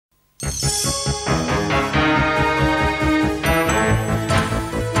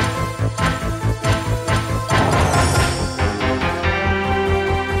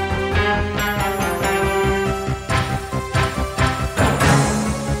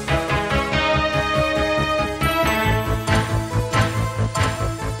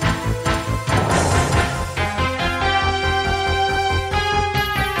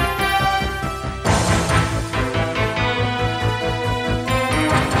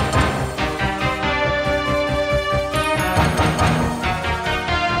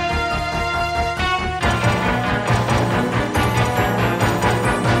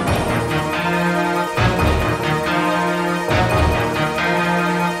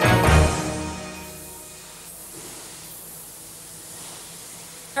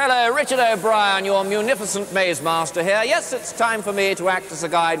Hello, Richard O'Brien, your munificent maze master here. Yes, it's time for me to act as a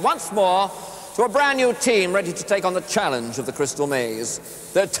guide once more to a brand new team ready to take on the challenge of the Crystal Maze.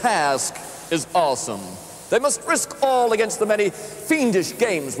 Their task is awesome. They must risk all against the many fiendish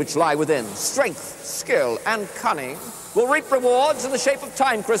games which lie within. Strength, skill, and cunning will reap rewards in the shape of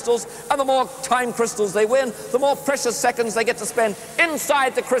time crystals, and the more time crystals they win, the more precious seconds they get to spend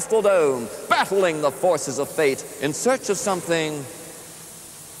inside the Crystal Dome, battling the forces of fate in search of something,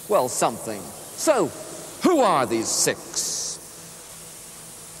 well, something. So, who are these six?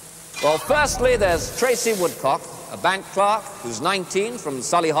 Well, firstly, there's Tracy Woodcock, a bank clerk who's 19 from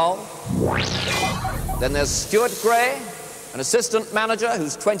Solihull. Then there's Stuart Gray, an assistant manager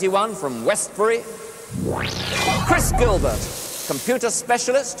who's 21 from Westbury. Chris Gilbert, computer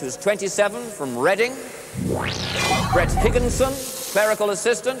specialist who's 27 from Reading. Brett Higginson, clerical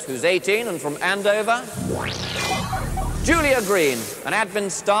assistant who's 18 and from Andover. Julia Green, an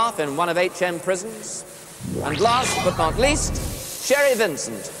admin staff in one of HM prisons. And last but not least, Sherry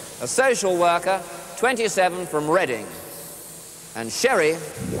Vincent, a social worker, 27 from Reading. And Sherry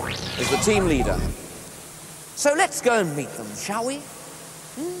is the team leader. So let's go and meet them, shall we?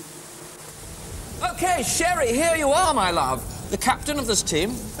 Okay, Sherry, here you are, my love. The captain of this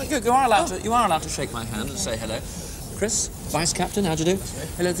team. You are allowed to shake my hand and say hello. Chris, vice captain, how do you do?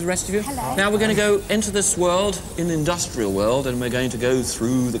 Hello to the rest of you. Hello. Now we're going to go into this world, in the industrial world, and we're going to go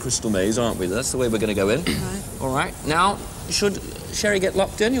through the Crystal Maze, aren't we? That's the way we're going to go in. Right. All right. Now, should Sherry get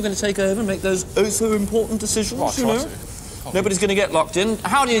locked in, you're going to take over and make those oh-so-important decisions, you know? Nobody's going to get locked in.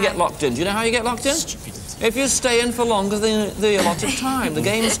 How do you get locked in? Do you know how you get locked in? If you stay in for longer than the allotted time. The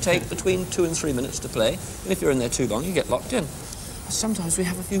games take between 2 and 3 minutes to play, and if you're in there too long, you get locked in. Sometimes we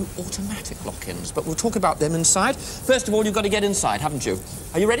have a few automatic lock-ins, but we'll talk about them inside. First of all, you've got to get inside, haven't you?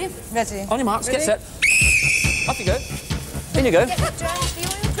 Are you ready? Ready. On your marks, Ready? get set. Off you go. In you go.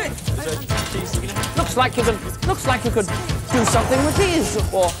 Looks like you could do something with these,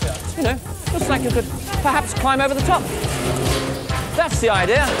 or, you know, looks like you could perhaps climb over the top. That's the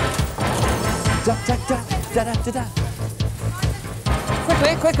idea. Da, da, da, da, da, da, da.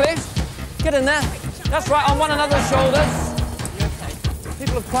 Quickly, quickly. Get in there. That's right, on one another's shoulders.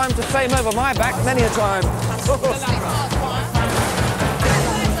 People have climbed to fame over my back many a time.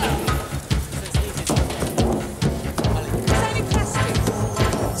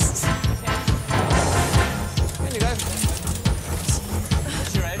 In you go.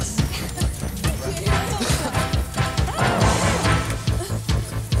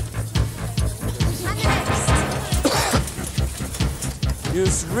 You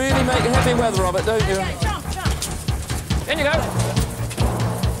really make heavy weather of it, don't you? In you go.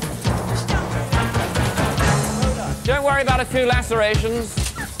 Don't worry about a few lacerations.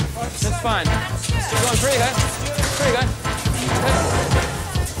 That's fine. Go on, through you go. Through you go.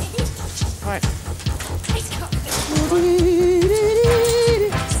 Right.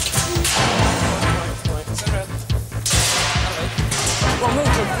 Well,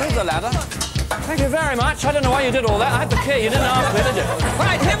 move the ladder. Thank you very much. I don't know why you did all that. I had the key. You didn't ask me, did you?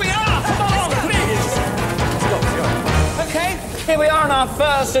 Right, here we are. Come on, please. Okay, here we are in our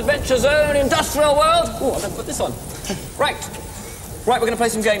first Adventure Zone industrial world. Oh, I'll put this on. Right, we're going to play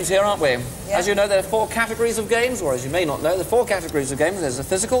some games here, aren't we? Yeah. As you know, there are 4 categories of games, or as you may not know, there are 4 categories of games. There's a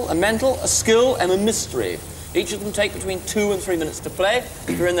physical, a mental, a skill, and a mystery. Each of them take between 2 and 3 minutes to play.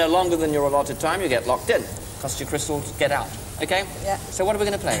 If you're in there longer than your allotted time, you get locked in. Costs you crystals to get out, okay? Yeah. So what are we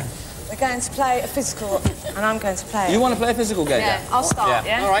going to play? We're going to play a physical, and I'm going to play. You want to play a physical game? Yeah, I'll start,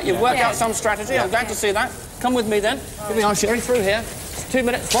 yeah? All right, you've worked out some strategy. I'm glad to see that. Come with me, then. Here we are, Sherry, through here. 2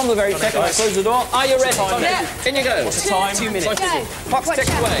 minutes from the very second I close the door. Are you ready? Yeah. In you go. What's the time? 2 minutes. Clock's ticked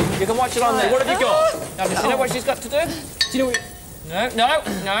away. You can watch it on there. What have you got? Do you know what she's got to do? Do you know what... No.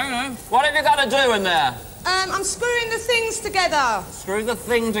 What have you got to do in there? I'm screwing the things together. Screw the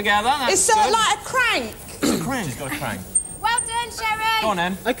thing together. That's It's good. like a crank. It's a crank. She's got a crank. Well done, Sherry. Go on,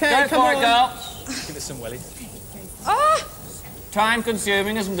 then. Okay, go for it, girl. Give it some welly. Ah!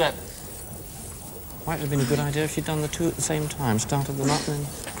 Time-consuming, isn't it? Might have been a good idea if she'd done the 2 at the same time. Started them up and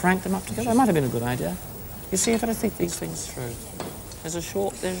cranked them up together. That might have been a good idea. You see, you've got to think these things through. There's a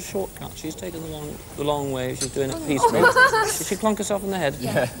shortcut. She's taken the long way. She's doing it piecemeal. Did she clonk herself in the head?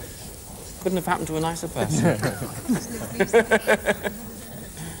 Yeah. Couldn't have happened to a nicer person.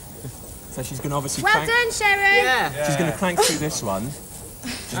 So she's going to obviously Well crank... done, Sherry. Yeah. She's going to crank through this one.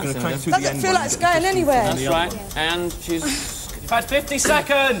 She's going to crank through the Doesn't end feel one like it's and get going anywhere. That's right. And she's... You've had 50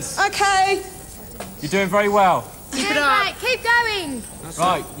 seconds! Okay. You're doing very well. Keep it up. Right, keep going.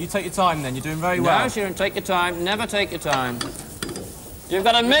 Right, you take your time then. You're doing very well. No, Sharon, take your time. Never take your time. You've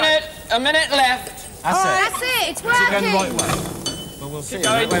got a minute left. That's it. That's it. It's Is it going the right working. way? Well, we'll see.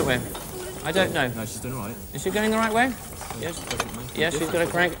 going. Wait. I don't know. No, she's doing all right. Is she going the right way? Yes. Yes, she's got to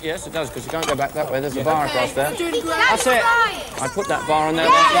crank. Yes, it does, because you can't go back that way. There's a bar across there. That's it. I put that bar on there.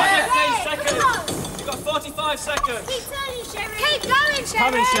 That's right. 15 seconds. You've got 45 seconds. Keep turning, Sherry. Keep going, Sherry.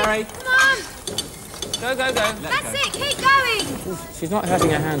 Coming, Sherry. Come on. Go. That's it. Keep going. She's not hurting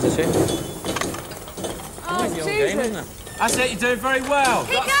her hands, is she? Oh, Your game, isn't it? That's it, you're doing very well.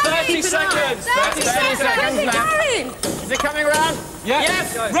 Keep That's going. 30 seconds. 30 seconds Where's left. it going? Is it coming round? Yeah.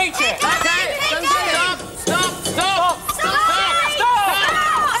 Yes. Reach it. Okay. Keep Stop.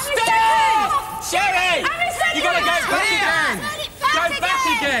 Sherry! You gotta go back again. Go back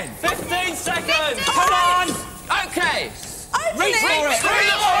again. 15 seconds. Come on. Okay. Reach for it. Through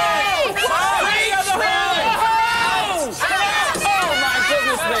the hole. Oh, my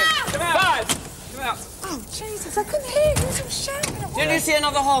goodness me. 5. Oh, Jesus, I couldn't hear you. You were shouting at Did you see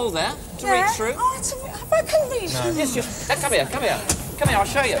another hole there to reach through? Oh, I couldn't reach. Yes, come here. Come here, I'll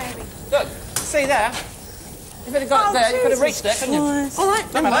show you. Look, see there? If it had got there, you could have reached there, couldn't you? All right,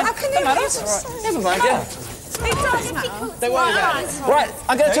 Don't matter. how can Don't you matter. reach it? Never mind, yeah. It does matter. Don't worry about it. Right,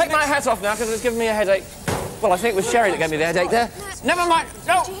 I'm going to take my hat off now because it's giving me a headache. Well, I think it was Sherry that gave me the headache there. Never mind.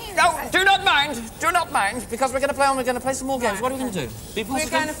 No, do not mind. Do not mind, because we're going to play some more games. What are we going to do? Be We're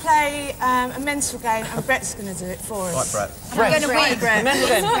positive. going to play a mental game, and Brett's going to do it for us. Right, Brett. Brett. We're going to win. The mental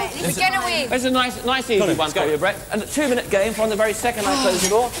game. We're going to win. It's a nice easy one for you, Brett. And a 2-minute game from the very second I close the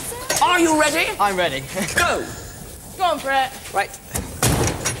door. Are you ready? I'm ready. Go. Go on, Brett. Right.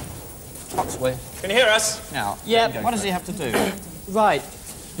 Oxway. Can you hear us? Now, Yep. what does he have to do? Right.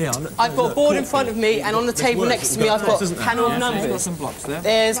 I've got a board in front of me, and on the table next to me, I've got a panel of He's got numbers. some blocks there.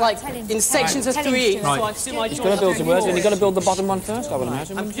 There's like in sections of 3, so I see my He's got to build some words, and you've got to build the bottom one first, I would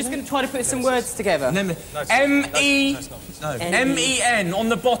imagine. I'm just going to try to put some words together. M-E-N on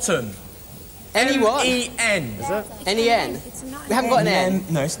the bottom. Any what? M-E-N. Any N. We haven't got an N.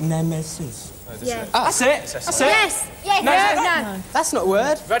 No, it's Nemesis. Yeah. That's it. That's it. Yes. Yes. No. That's not a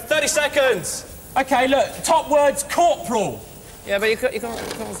word. Right, 30 seconds. Okay, look. Top word's corporal. Yeah, but you can't start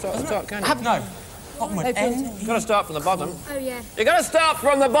at the top, can you? No. Bottom word N. You've got to start from the bottom. Oh, yeah. You've got to start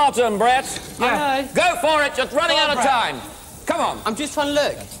from the bottom, Brett. Yeah. Go for it, just running out of time. Come on. I'm just trying to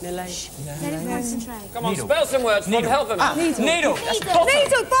look. Let him concentrate. Come on, spell some words to help him out. Needle. That's bottom.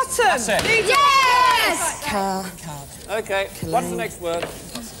 Needle bottom. That's it. Yes! Okay, what's the next word?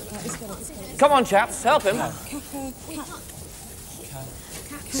 Come on, chaps, help him.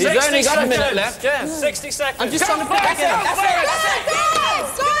 He's only got a minute left, yes. 60 seconds. I'm just trying to put it together. That's it.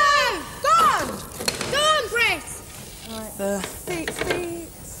 Yes, go on. Go on, Brett.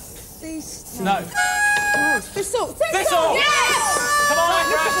 No. Thistle. Thistle. Yes! Come on,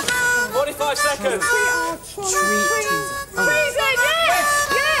 Brett. 45 seconds. Treason, yes.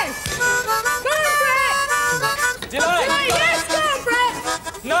 Go on, Brett. Delay. Yes, go on, Brett.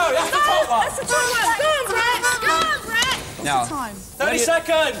 No, that's the top one. That's the top one. Go on, Brett. Go on, Brett. Now, 30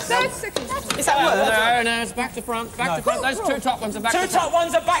 seconds. 30 seconds. Is that a word? no, it's back to front, back to front. Those two top ones are back to Two front. top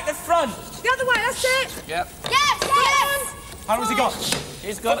ones are back to front. The other way, that's it. Yep. Yes! Yes! How long has he got?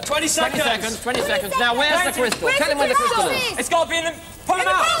 He's got 20 seconds. 20 seconds. Now, where's the crystal? Tell him where the crystal is. It's got to be in the... Pull him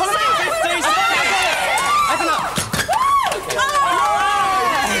out. Pull him out. 15 seconds. Open up.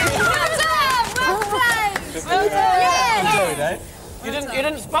 Well done! Yes! You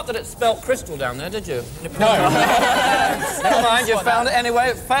didn't spot that it spelt crystal down there, did you? No. Never mind, you found it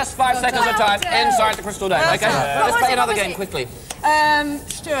anyway. First 5 seconds of time inside the crystal dome. Okay, let's play another game quickly.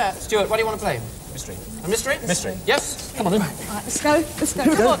 Stuart. Stuart, what do you want to play? Mystery. A mystery? Mystery. Yes? Come on then. Let's go.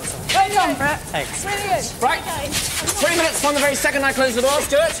 Come on. Well done, Brett. Thanks. Really good. Right. 3 minutes from the very second I close the door.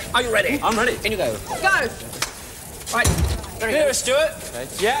 Stuart, are you ready? I'm ready. In you go. Go. Right. Very Here, good. Stuart.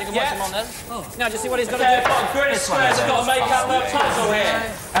 Yeah, You can watch him on there. Now, do you see what he's got to They've do? got grid squares. They've got to make up their puzzle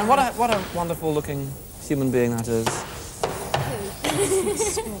here. And what a wonderful looking human being that is.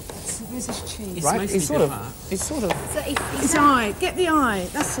 Where's his cheese? Right? He's sort of. His eye. Get the eye.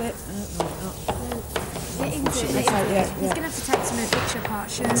 That's it. Get into it. He's going to have to take some of the picture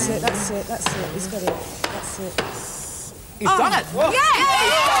apart, surely. That's it. That's it. That's it. He's got it. That's it. He's done it. Whoa.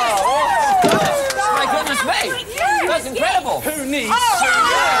 My goodness me. That's incredible. Who needs 3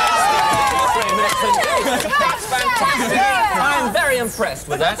 minutes indeed. That's fantastic. I'm very impressed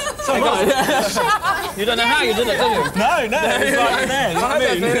with that. You don't know how you did it, do you? No, it's right there. What I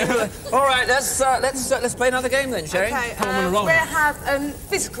mean. All right, let's play another game then, Sherry. Okay. We're going to have a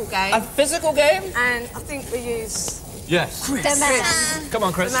physical game, A physical game? and I think we use. Yes. The man. Come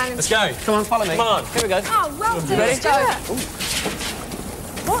on, Chris. Let's go. Come on, follow me. Come on. Here we go. Oh, well done. Ready?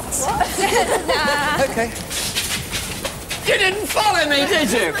 What? Okay. You didn't follow me,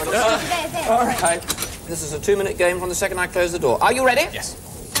 did you? All right. This is a 2-minute game from the second I close the door. Are you ready? Yes.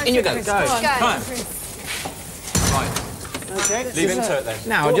 In you go. Go. Come on. Right. Okay. Leave him to it then.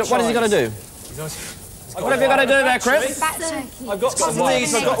 Now, what has he got to do? What have you got to do there, Chris? I've got some of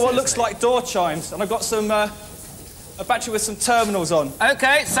these. I've got what looks like door chimes, and I've got some a battery with some terminals on.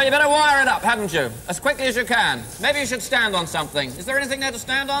 Okay, so you better wire it up, haven't you? As quickly as you can. Maybe you should stand on something. Is there anything there to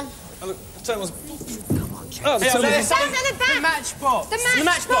stand on? Oh, look, the terminals. Oh, the terminals. Stand at the back. The matchbox. The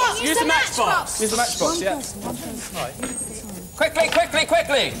matchbox. Use the matchbox. Use the matchbox, yeah. Quickly, quickly,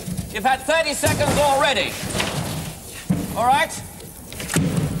 quickly. You've had 30 seconds already. All right?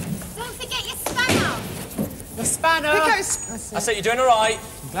 Don't forget your spanner. The spanner. I said you're doing all right.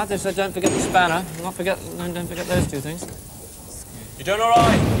 I'm glad they said don't forget the spanner. Don't forget those two things. You're doing all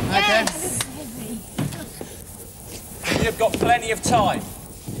right. Okay. You've got plenty of time.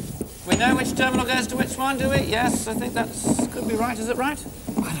 We know which terminal goes to which one, do we? Yes, I think could be right. Is it right?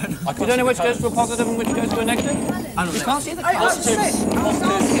 I don't know. You don't know which goes to a positive and which goes to a negative? You can't see the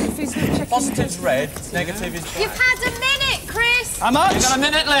Positive's red, negative is black. You've had a minute, Chris. How much? You've got a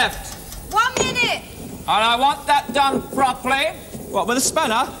minute left. 1 minute. And I want that done properly. What, with a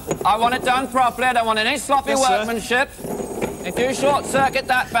spanner? I want it done properly. I don't want any sloppy Yes, sir. workmanship. If you short-circuit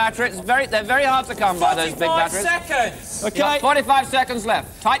that battery, they're very hard to come by, those big 45 batteries. seconds. You've got 45 seconds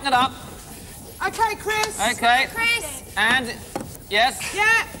left. Tighten it up. Okay, Chris. Okay. Chris. And, yes.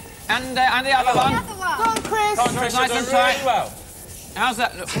 Yeah. And the other The one. other one. Go on, Chris. Come on, Chris, Nice you're and doing really tight. well. How's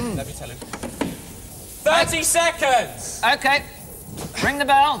that look? Let me tell him. 30 seconds. Okay. Ring the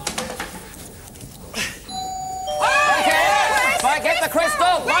bell. Okay. Right, get the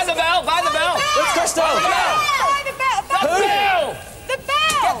crystal. By the bell. By the bell. Where's Crystal? The bell. The bell. The bell. The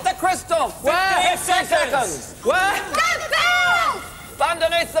bell. Get the crystal. 15 15 seconds. Where? The bell.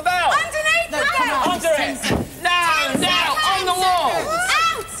 Underneath the bell. Underneath the bell. Under it. Now, now, on the wall.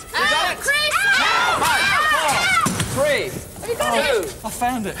 Out. got it? Chris. Out. 5, 4, 3, 2, I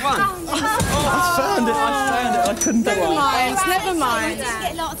found it. 1. I found it. I couldn't do it. Never mind.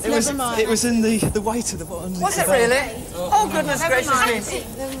 It was in the weight of the bottom. Was it really? Oh, goodness gracious me.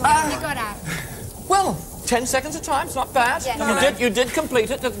 Got out. Well, 10 seconds a time, it's not bad. Yes. You did complete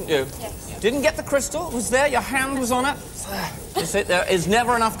it, didn't you? Yes. Didn't get the crystal, it was there, your hand was on it. You see, there is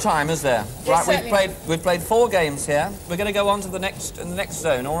never enough time, is there? Right, we've played 4 games here. We're going to go on to the next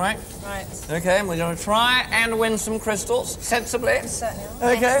zone, all right? Right. Okay, and we're going to try and win some crystals, sensibly.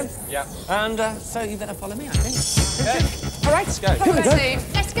 Certainly. Okay? Yeah. And so you better follow me, I think. Okay. All right, let's go. Come on, Steve.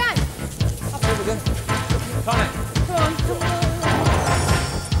 Let's go. Come on. Come on.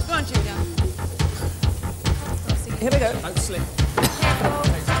 Come on, Julia. Here we go. Don't slip. Come on.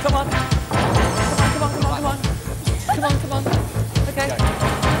 Come on. Okay.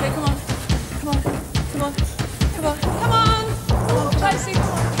 Okay, come on. Tracy.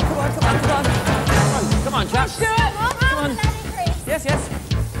 Come on, chaps. Do it. Come on. Yes. Yes.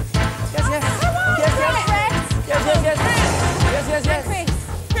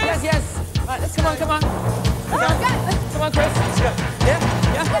 Right, let's come on. Come on, Chris. Let's go. Yeah.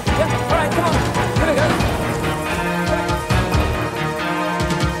 All right, come on. Here we go.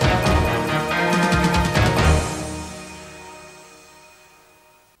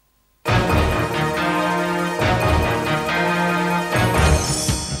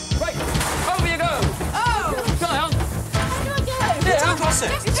 Right, over you go. Oh. Come on. Yeah. Cross it.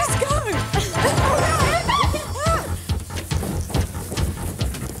 Just go.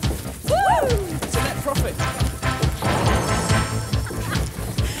 It's a net profit.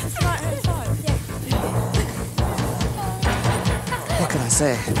 What can I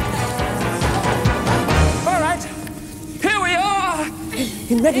say? All right, here we are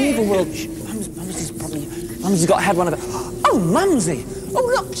in medieval world. Mumsy's had one of it. Oh, Mumsy! Oh,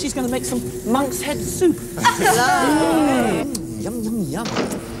 look, she's going to make some monk's head soup. Yum.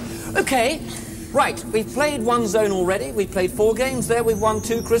 Okay, right, we've played 1 zone already. We've played 4 games there. We've won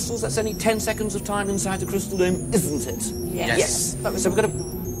 2 crystals. That's only 10 seconds of time inside the crystal dome, isn't it? Yes. So we're going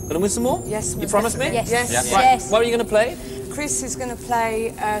to win some more? Yes. You promise me? Yes. Yes. Yeah. Right, Yes. what are you going to play? Chris is going to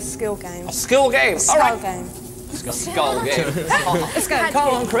play a skill game. A skill game. All Skull right. game. Skull game. Let's go. Come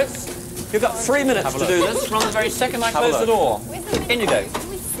on, Chris. You've got 3 minutes to do this from the very second I close the door. In you go. Can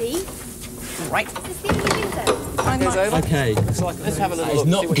we see? Right. Is this the only window? Goes over. Okay, Let's have a little it's look.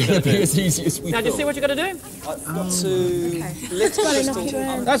 not See what going you're to be gonna do. as easy as we Now, do you see thought. what you've got to do? I've got to lift the crystal.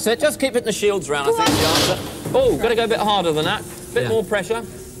 That's it. Just keep hitting the shields round, I think, is the answer. Oh, got to go a bit harder than that. Bit more pressure.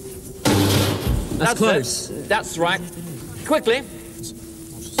 That's close. it. That's right. Quickly.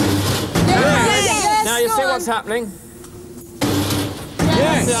 Yes. Now, you see what's happening?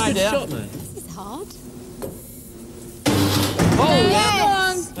 That's the idea. Shot, mate. It's hard. Oh,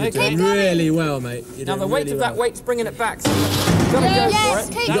 Yes. okay. Okay. Really well, mate. You're Now the doing weight really of well. that weight's bringing it back. So you've got to go for it.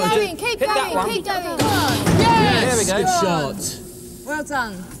 Keep going, keep Hit that one. going, keep going. There we go. Good shot. Well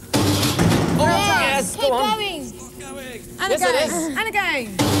done. Oh, yes, Keep go on. going. And Yes, it again. is. And again.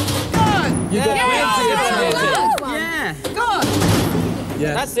 You've got plenty of time. Yeah. Good.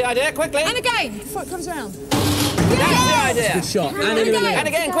 Yeah. That's the idea, quickly. And again. Before it comes around. That's the idea. Good shot. And And again. And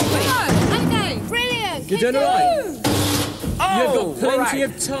again, quickly. And again. Brilliant. You're doing all right. Oh, You've got plenty all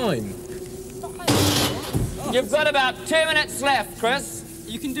right. of time. You've got about 2 minutes left, Chris.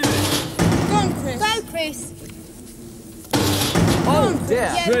 You can do it. Go on, Chris. Go, Chris. Oh, dear.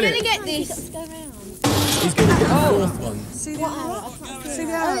 Yeah, we're Brilliant. going to get this. He's going to get the fourth one. See the arrow? See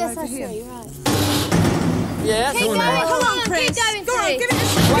the Oh, arrow yes, over I here? see, right. Yes. Keep going, Come on, Chris. Chris. Keep going, Go on, Chris. give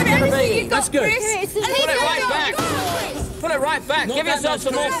it everything you've got, That's good. Chris. Chris, And Put keep it right going. back. Go on, Chris. Put it right back. Not Give that yourself much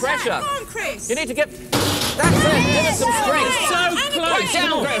some more pressure. Go on, Chris. You need to get... That's it. Give it some strength. So And close. Right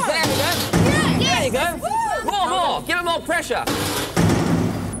down, Chris. There we go. There you go. More. Give it more pressure.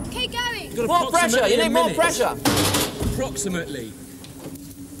 Keep going. More pressure. You need more pressure. Approximately.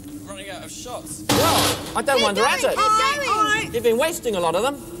 Running out of shots. Well, I don't wonder at it. All right. You've been wasting a lot of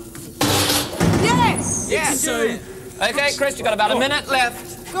them. Yes. Yes. So, Okay, Chris, you've got about a minute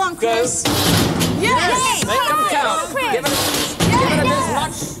left. Go on, Chris. Yes. Make them count. Chris. Give it as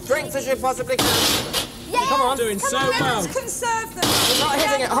much strength as you possibly can. Come on. doing so Come on, well. let's conserve them. You're not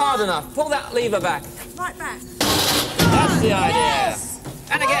hitting it hard enough. Pull that lever back. Right back. That's the idea.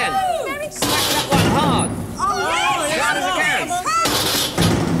 And again. Smack that one hard. Oh, yes. As hard as you can.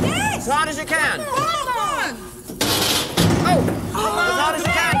 Yes. As hard as you can. Come on. Oh, as hard as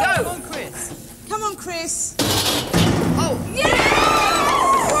you can. Go. Come on, Chris. Oh, Yes.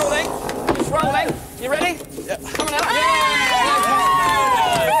 it's rolling. It's rolling. You ready? Coming out.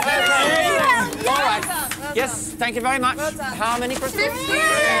 All right. Yes, thank you very much. How many, Chris?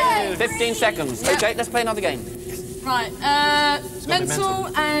 15 seconds. Okay, let's play another game. Right. Mental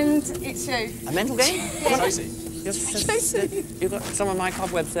and it's you. A mental game? Yes. You've got some of my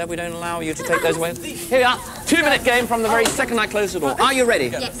cobwebs there. We don't allow you to take those away. Here we are. 2-minute game from the very second I close the door. Are you ready?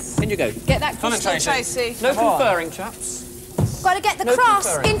 Yes. In you go. Get that crystal, Tracy. No conferring, chaps. Got to get the No cross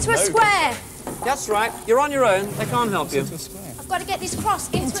conferring. into a square. That's right. You're on your own. They can't help you. I've got to get this cross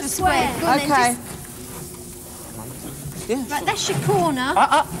into a square. Go on then, Okay. Right, that's your corner.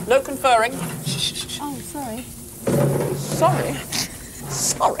 No conferring. Oh, sorry. Sorry.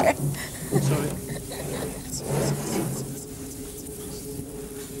 Sorry.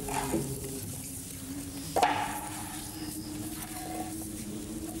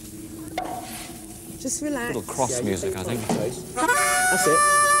 Just relax. Little cross music, I think. That's it.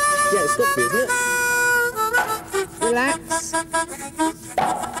 Yeah, it's got to be, isn't it? Relax.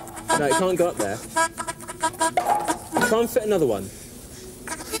 No, it can't go up there. Try and fit another one.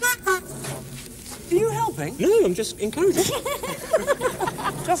 Are you helping? No, I'm just encouraging.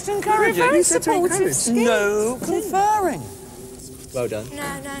 Just encouraging. Very supportive. No conferring. Well done.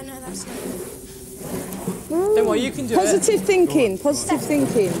 No, that's not. Don't worry, you can do it. Positive thinking. Positive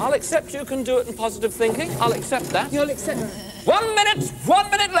thinking. I'll accept you can do it in positive thinking. I'll accept that. You'll accept. 1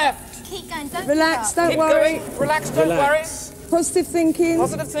 minute left. Keep going, don't Relax. stop. Don't Keep worry. going. Relax, don't Relax. Positive thinking. worry.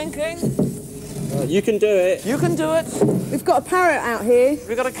 Positive thinking. You can do it. You can do it. We've got a parrot out here.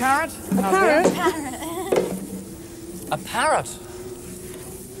 We got a carrot? A parrot. A parrot.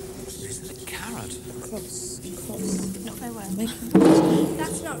 A carrot. Not very well.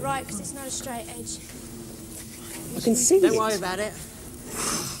 That's not right because it's not a straight edge. I can see Don't it. worry about it.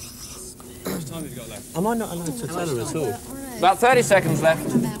 Am I not allowed to tell her at all? About 30 seconds left.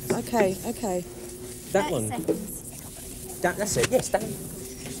 Okay. Okay. That one. That's it. Yes, that.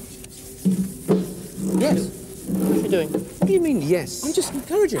 Yes. What are you doing? What do you mean, yes? I'm just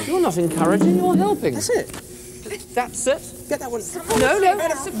encouraging. You're not encouraging, you're helping. That's it. That's it. Get that one. No.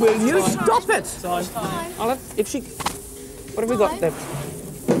 Will you stop it? I'll have, if she... What have we got there?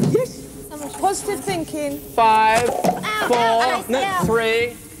 Positive thinking. 5, 4, Ow.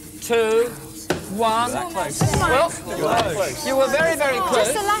 3, 2, 1. Well, you were very, very Just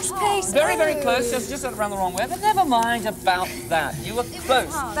close. the last piece. Very, very close. Just around the wrong way. But never mind about that. You were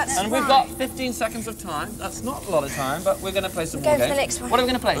close. And we've got 15 seconds of time. That's not a lot of time, but we're going to play some more Go for the games. next one. What are we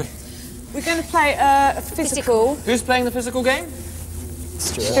going to play? We're going to play a physical. Who's playing the physical game?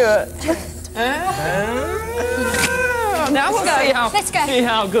 Stuart. Now we'll Let's go. see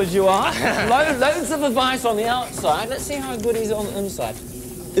how good you are. Loads of advice on the outside. Let's see how good he's on the inside.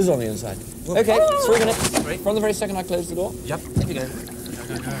 Is on the inside. Okay, 3 minutes. From the very second I close the door. Yep. Here we go.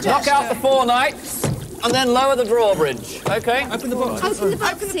 Knock out the 4 knights and then lower the drawbridge. Okay? Open the box. Open the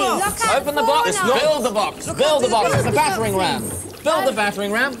box. Lock out Open the box. Build the box. Build the box. It's a battering ram. build the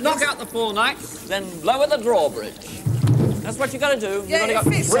battering ram, knock out the 4 knights, then lower the drawbridge. That's what you got to do. Yeah, You've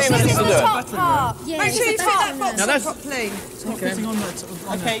only got 3 minutes to do it. Top part. Yeah, Make sure you fit that box Now that's- properly.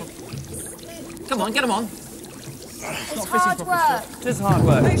 Okay. Come on, get them on. It's hard work. It is hard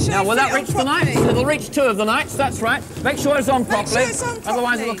work. Make sure Now, you will fit that it reach on the knights? properly. It'll reach 2 of the knights, that's right. Make sure it's on properly. sure it's on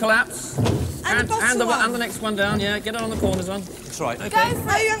Otherwise properly. it'll collapse. And the bottom one. And the next one down, yeah. Get it on the corners on. That's right. Go for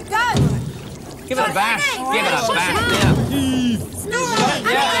it. Go. Give it a bash. Give it a bash. Yeah.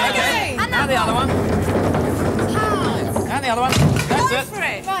 Yeah, okay. And the other one. And the other one. That's it. For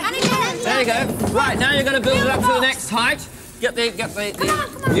it. And again. There you go. Right, now you're going to build it up to the next height. Get the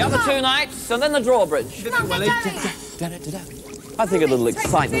other 2 knights, and then the drawbridge. Come on, get going. I think a little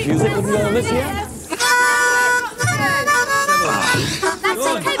excitement music would go on this here. That's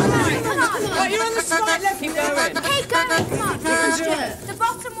it. Keep going. Come on. Right, you're on the slight level. Keep going. Keep going. Come on. The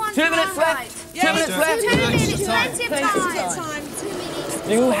bottom one. 2 minutes left. 2 minutes 2 left. minutes. Plenty of time. Time. 2 minutes.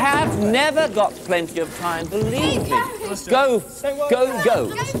 You have never got plenty of time, believe me. Go, go, go.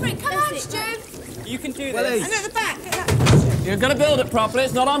 Go for it. Come on, Stu. You can do And this. at the back, get that. You're going to build it properly.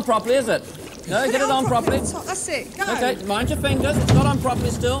 It's not on properly, is it? No, get it on properly. That's it. Go. Okay, mind your fingers. It's not on properly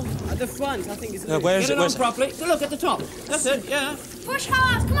still. At the front, I think it's... Where Get it on properly. So look at the top. That's it, yeah. Push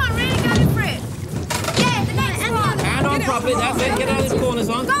hard. Come on, really go for it. Yeah, the next one. And on properly. That's it. Get all these corners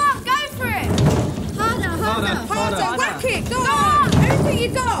on. Go on, go for it. Harder. Harder. Whack it. Go on. Everything you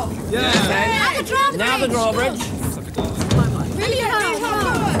got. Okay. And the drawbridge. Now the drawbridge. Really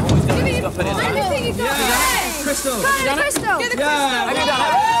hard. Everything you got. Crystal. Go, Crystal. Get the Have you done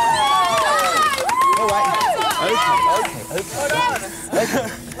it?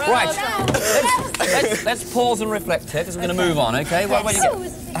 Right. Let's pause and reflect here because we're going to move on, okay?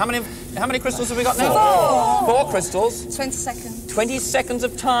 How many crystals have we got now? 4 crystals. 20 seconds. 20 seconds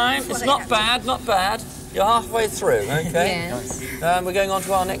of time. It's not bad, not bad. You're halfway through, okay? Yes. We're going on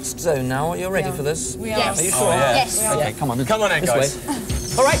to our next zone now. Are you ready for this? We Yes. Are you sure? Yes. Okay, come on. Come on then, This guys. way.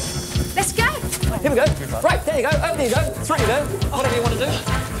 All right, Let's go. here we go. Right, there you go. Over you go. Through you go. Whatever you want to do.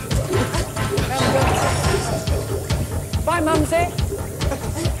 Bye, Mumsy.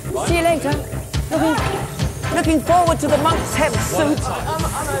 See you later. Looking forward to the monk's head soup.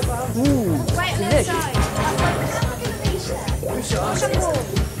 Wait on the other side.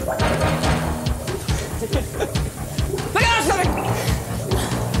 Look out, something!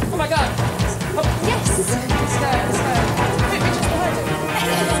 Oh my God! Yes.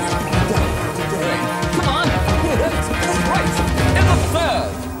 Come on! Right,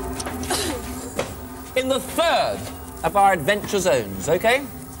 in the third of our adventure zones, okay?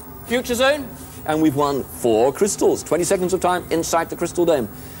 Future zone, and we've won 4 crystals. 20 seconds of time inside the crystal dome.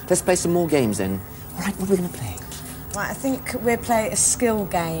 Let's play some more games then. All right, what are we going to play? Right, I think we'll play a skill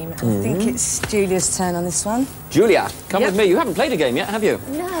game. I think it's Julia's turn on this one. Julia, come with me. You haven't played a game yet, have you?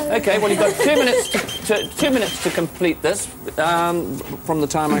 No. Okay, well, you've got 2 minutes to 2 minutes to complete this from the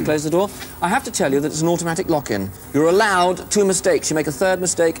time I close the door. I have to tell you that it's an automatic lock-in. You're allowed 2 mistakes. You make a 3rd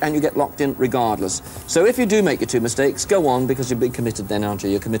mistake and you get locked in regardless. So if you do make your 2 mistakes, go on because you've been committed then, aren't you?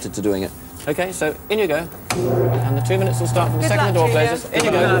 You're committed to doing it. Okay, so in you go. And the 2 minutes will start from the second the door closes. In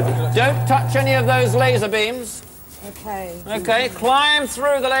you go. Don't touch any of those laser beams. Okay. Okay, climb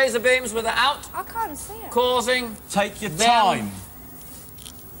through the laser beams without I can't see it. causing... Take your Them. time.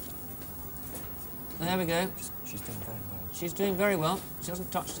 There we go. She's doing very well. She's doing very well. She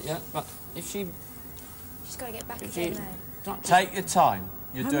hasn't touched it yet, but if she... She's got to get back If again she there. touches... Take your time.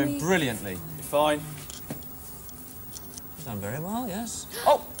 You're doing brilliantly. You're fine. She's done very well, yes.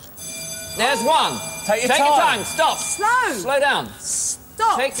 Oh! There's one. Take your Take your time. time. Stop. Slow. Slow down.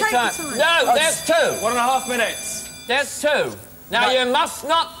 Stop. Take your time. No, there's 2. 1.5 minutes. There's 2. Now, Right. you must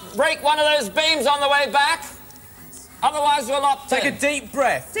not break one of those beams on the way back. Otherwise, you're locked Take in. a deep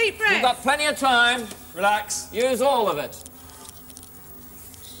breath. Deep breath. You've got plenty of time. Relax. Use all of it.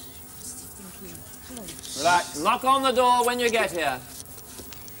 Relax. Knock on the door when you get here.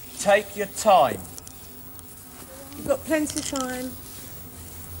 Take your time. You've got plenty of time.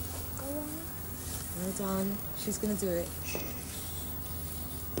 Well done. She's going to do it.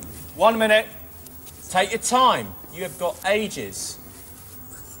 1 minute. Take your time. You have got ages.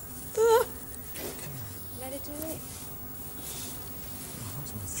 Let her do it.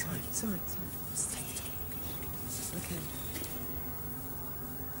 Sorry. Okay.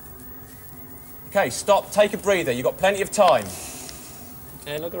 Okay, stop. Take a breather. You've got plenty of time.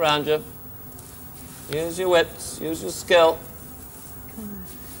 Okay, look around you. Use your wits. Use your skill. Go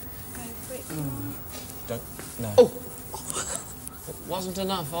for it. Come on. Don't. No. Oh! It wasn't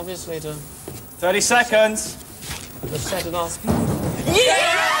enough, obviously, to 30 seconds. set it off.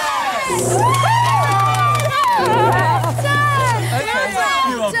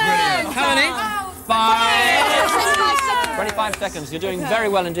 25 seconds. You're doing very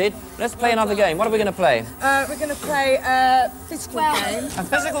well indeed. Let's play another game. What are we going to play? We're going to play a physical game. A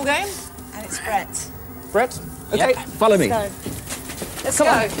physical game? And it's Brett. Brett? Okay, follow me. Let's go.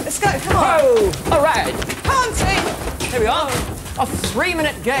 Let's go. Come on. Oh, all right. Come on, team. Here we are. A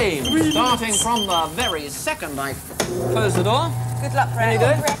 3-minute game, starting from the very second I close the door. Good luck, Brett.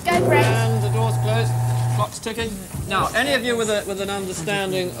 Go, Brett. And the door's closed. Clock's ticking. Now, any of you with an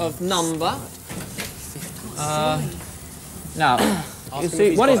understanding of number? Now, you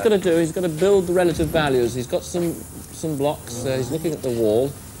see, what he's going to do, he's going to build the relative values. He's got some blocks. He's looking at the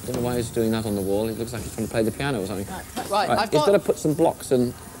wall. I don't know why he's doing that on the wall. It looks like he's trying to play the piano or something. Right, He's got to put some blocks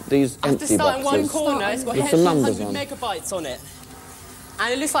in these empty start in one boxes corner. It's got with some numbers 100 on. megabytes on it.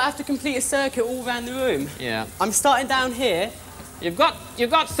 And it looks like I have to complete a circuit all around the room. Yeah. I'm starting down here. You've got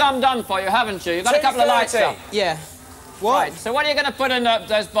some done for you, haven't you? You've got a couple of lights up. Yeah. What? Right, so what are you going to put in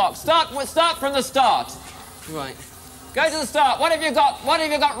those boxes? Start from the start. Right. Go to the start. What have you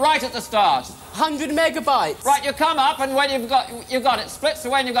got right at the start? 100 megabytes. Right, you come up, and when you've got it splits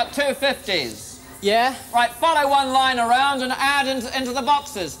away, and you've got 2 50s. Yeah. Right, follow one line around and add into the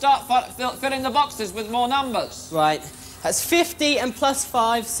boxes. Start filling the boxes with more numbers. Right. That's 50 and plus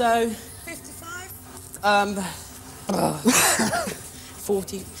 5, so... 55?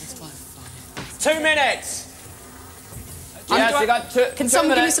 40 plus 5. 2 minutes. Yes, you got 2 Can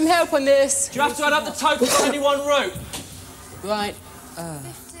someone give me some help on this? Do you have to add up the total for only one route? Right.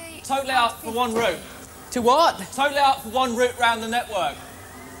 Totally out for one route. To what? Totally out for one route round the network.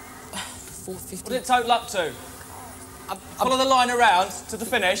 450. What did it total up to? Follow the line around to the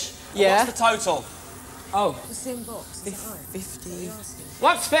finish. Yeah. What's the total? Oh. The same box. 50.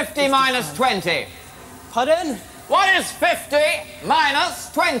 What's 50 minus 20? Pardon? What is 50 minus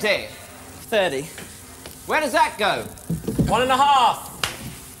 20? 30. Where does that go?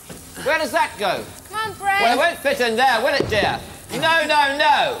 1.5. Where does that go? Come on, Brett. Well, it won't fit in there, will it, dear? No, no,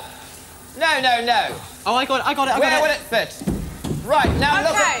 no. No, no, no. Oh, I got it. Where will it fit? Right, now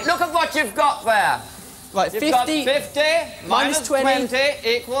look at what you've got there. Right, You've 50. got 50 minus 20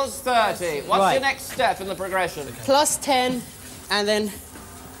 equals 30. What's Right. your next step in the progression? Plus 10, and then...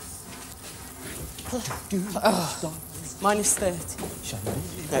 minus 30.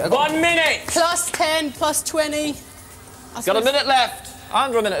 1 minute. Plus 10, plus 20. Got a minute left.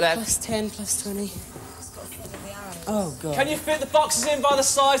 Under a minute left. Plus 10, plus 20. Oh, God. Can you fit the boxes in by the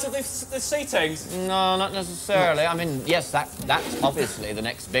size of the seatings? No, not necessarily. I mean, yes, that's obviously the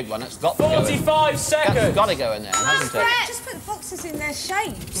next big one. It's got to go in. 45 That's seconds. got to go in there, hasn't it? Just put the boxes in their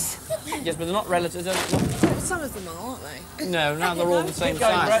shapes. Yes, but they're not relative. They're not... Some of them are, aren't they? No, now they're all the same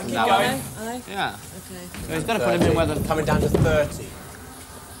going, size. Brett, keep No, going. Are they? Yeah. Okay. So he's got to put him in where the... Coming down to 30.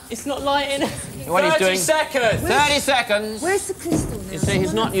 It's not lighting. What he's 30 doing... seconds. 30 seconds. Where's the crystal now? You see,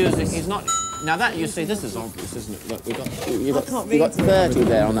 he's not using... He's not... Now that, you see, this is obvious, isn't it? Look, you got 30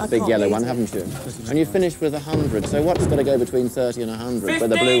 there on that big yellow one, haven't you? And you finished with 100. So what's got to go between 30 and 100, where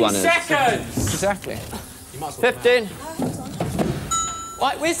the blue one is? 15 seconds. Exactly. 15.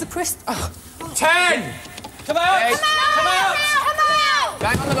 Right, where's the crystal? Oh. 10. Come out. Eight. Come out.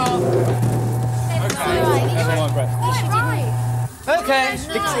 Back on the ball. Okay.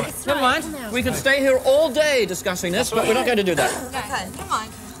 Never mind. We could stay here all day discussing this, but we're not going to do that. Okay, come on.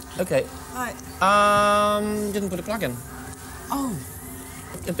 Okay. Right. Didn't put a plug in. Oh.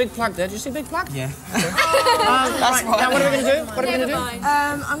 A big plug there. Did you see a big plug? Yeah. Right. Now, what are we going to do? What are we going to do?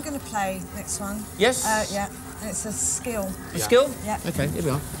 I'm going to play next one. Yes? Yeah. And it's a skill. A skill? Yeah. Okay, here we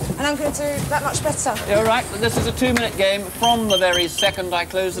are. And I'm going to do that much better. All right. This is a 2-minute game from the very second I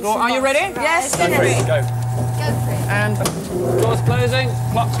close the door. Are you ready? Yes, Go. Go for it. And door's closing,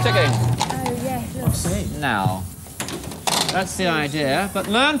 clock's ticking. Oh, yeah, look. Now, that's the idea, but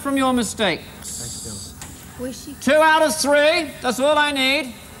learn from your mistakes. 2 out of 3, that's all I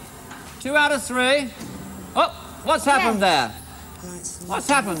need. 2 out of 3. Oh, what's happened there? What's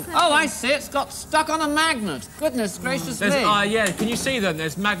happened? Oh, I see, it's got stuck on a magnet. Goodness gracious me. Yeah, can you see them?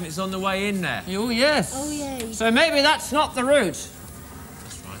 There's magnets on the way in there. Oh, yes. Oh, yeah. So maybe that's not the route.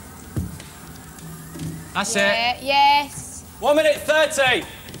 That's Yeah, it. yes. 1 minute 30.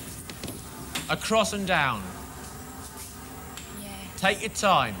 Across and down. Yeah, Take your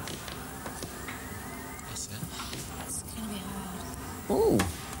time. it's going to be hard. Oh.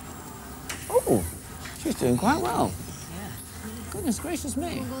 Oh, she's doing quite well. Goodness gracious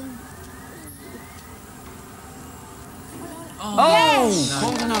me. Oh,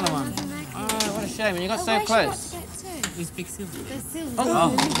 pulled another one. Oh, what a shame, and you got so close. These big silver.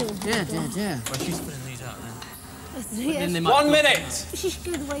 Oh, dear, dear, dear. Well, she's putting these out then. Then they might 1 minute. She's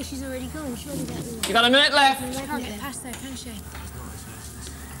good the way she's already gone. Surely that will... You got a minute left. She can't get past there, can she?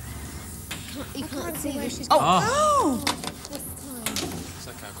 You can't see where she's Oh! It's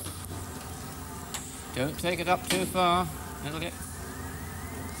okay, I've got it. Don't take it up too far. It'll get...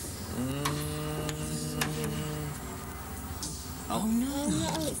 Oh, no.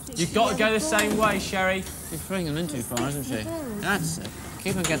 You've got to go the same way, Sherry. She's throwing them in too far, isn't she? That's it.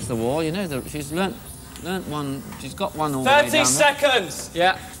 Keep her against the wall. You know that she's learnt one. She's got one all the way down 30 there. seconds.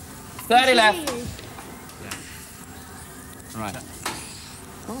 Yeah. 30 left. All right.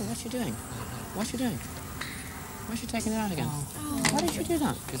 Oh, what's she doing? What's she doing? Why's she taking it out again? Why did she do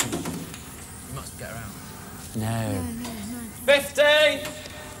that? You must get around. No. 15.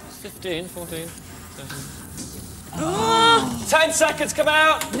 15, 14, 13. 10 seconds, come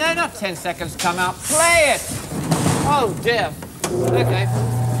out. No, not 10 seconds. Come out. Play it. Oh, dear. Okay.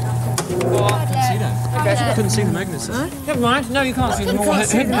 4. I couldn't see the magnets. Never mind. No, you can't see them all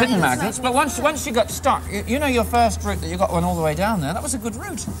hidden magnets. But once you got stuck, you know your first route that you got one all the way down there. That was a good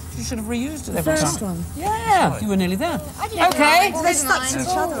route. You should have reused it every time. First one. Yeah, you were nearly there. Okay. Well, they stuck to each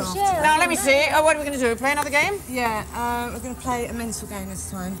other after. Now let me see. Oh, what are we going to do? Play another game? Yeah, we're going to play a mental game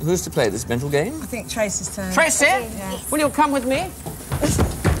this time. Who's to play this mental game? I think Tracy's turn. Tracy, will you come with me?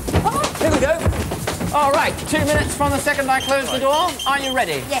 Here we go. All right, 2 minutes from the second I close the door. Are you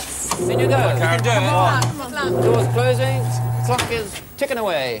ready? Yes. In you go. You can do it. Come on. Door's closing. Clock is ticking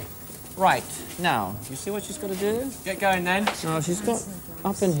away. Right, now, you see what she's got to do? Get going then. No, she's got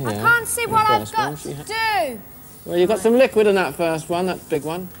up in here. I can't see what the I've first got one, to she do. Well, you've got some liquid in that first one, that big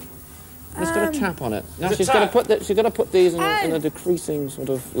one. Just got a tap on it. Now Is it she's got tap? to put these in a decreasing sort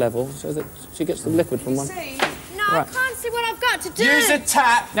of level so that she gets the liquid from one. No, Right. I can't see what I've got to do. Use a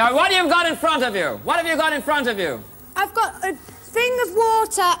tap. Now, what have you got in front of you? What have you got in front of you? I've got a thing of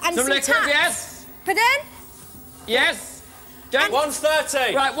water and Some liquid, taps. yes? Pardon? Yes? Don't...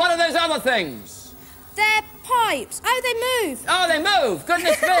 130. Right, what are those other things? They're pipes. Oh, they move. Oh, they move.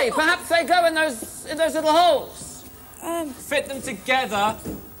 Goodness me. Perhaps they go in those little holes. Fit them together.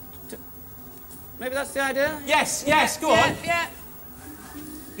 Maybe that's the idea? Yes, yes, go on. Yeah.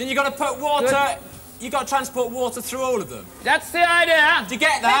 Then you've got to put water. Good. You've got to transport water through all of them. That's the idea. Do you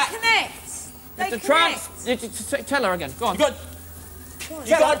get They that? connect. They connect. Tell her again. Go on.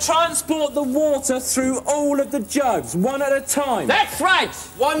 You've got to transport the water through all of the jugs, one at a time. That's right.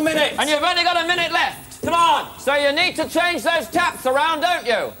 1 minute. And you've only got a minute left. Come on. So you need to change those taps around, don't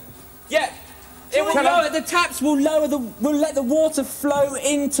you? Yeah. It will Tell lower her. The taps will will let the water flow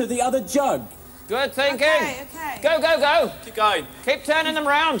into the other jug. Good thinking. Okay. Go, go, go. Keep going. Keep turning them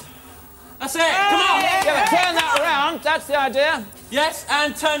round. That's it. Come on. Yeah, turn that around. That's the idea. Yes,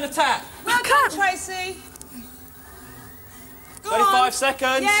 and turn the tap. Well done, Tracy. Go 35 on.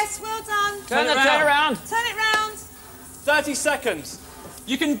 seconds. Yes, well done. Turn it the turn round. around. Turn it round. 30 seconds.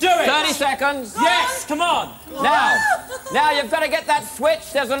 You can do it. 30 seconds. Yes, come on. Now you've got to get that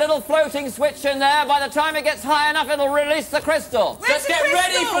switch. There's a little floating switch in there. By the time it gets high enough, it'll release the crystal. Where's Let's the get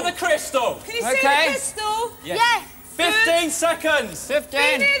ready crystal? for the crystal. Can you see Okay. the crystal? Yes. Yeah. 15 seconds. Be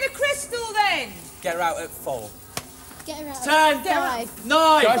 15. near the crystal then. Get her out at 4. Get her out. 10. Five.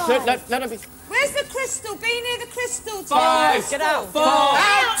 9. Let her be. Where's the crystal? Be near the crystal. 5. Get out. 4.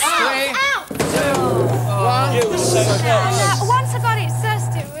 Three. Out. You were so close. Once I got it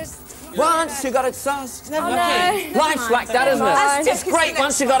sussed, it was... Once you got it sussed. Oh, no. Life's like that, isn't Let's it? It's take great this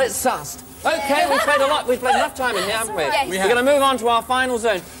once you got it sussed. Okay, we've played a lot. We've played enough time in here, haven't we? Yes. We're going to move on to our final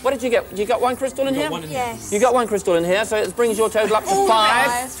zone. What did you get? You got one crystal in here? Yes. You got one crystal in here, so it brings your total up to All 5.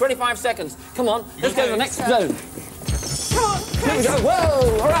 right. 25 seconds. Come on, let's go to the next zone. Here we go.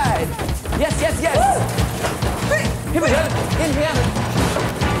 Whoa, all right. Yes. Here we go. In here.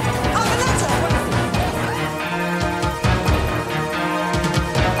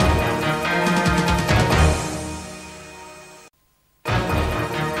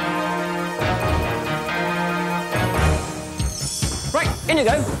 Right, in you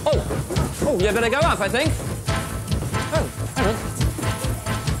go. Oh, you better go up, I think. Oh, hang on.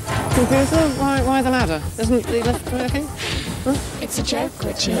 Computer, why the ladder? Isn't the left working? It's a joke,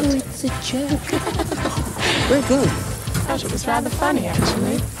 Richard. It's a joke. Very good. I thought it was rather funny,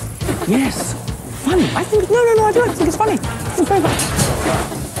 actually. Yes. Funny. I think... No, I don't think it's funny. It's very funny.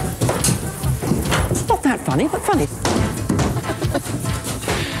 It's not that funny, but funny.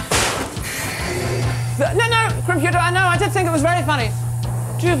 No, computer, I know, I did think it was very funny.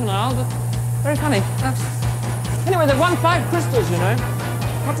 Juvenile, but very funny. Anyway, they've won 5 crystals, you know.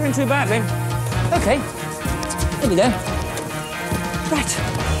 Not doing too badly. Okay. Here we go. Right.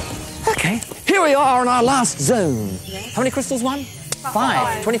 Okay. Here we are in our last zone. Yes. How many crystals won?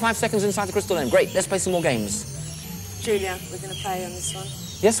 5. 25 seconds inside the crystal dome. Great. Let's play some more games. Julia, we're going to play on this one.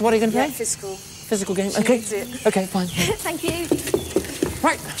 Yes, what are you going to play? Physical. Physical game. She Okay. needs it. Okay, fine. Thank you.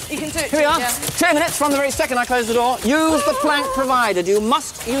 Right. You can do it. Here we are. Julia. 2 minutes from the very second I close the door. Use the plank provided. You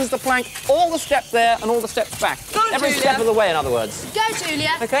must use the plank all the step there and all the steps back. Go on, Every Julia. step of the way, in other words. Go, Julia.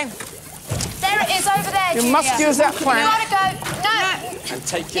 Okay? There it is over there, You Julia. must use that plank. You've got to go. No. And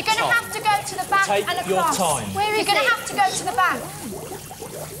take your You're going to time. have to go to the back Take and your across. time. Where is You're going to have to go to the back.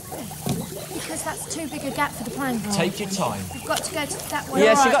 Because that's too big a gap for the plank. Take your time. You've got to go to that way.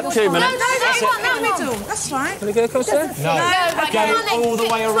 Yes, you've got 2 No, minutes. that's one, that middle. That's right. Can we go across there? No, right, go come on then. all the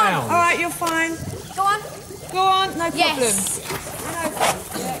way Come on. around. All right, you're fine. Go on. Go on, no problem. Yes.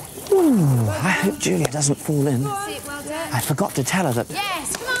 I hope Julia doesn't fall in. That's it, well done. I forgot to tell her that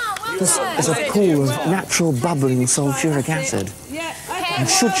Yes, come on, well this done. is a pool of natural bubbling sulfuric acid. Yeah, And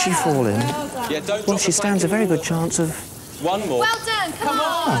should she fall in, Yeah, don't well, drop she the stands a very good chance of One more. Well done, come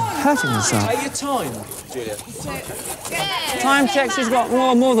on. hurting herself. Take your time, Julia. Yeah. Time check, she's got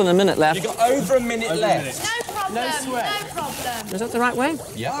more than a minute left. You've got over a minute left. No problem, no problem. Is that the right way?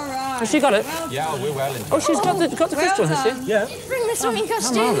 Yeah. Has she got it? Yeah, we're well in. Oh, she's got the crystal, has she? Yeah. Bring the swimming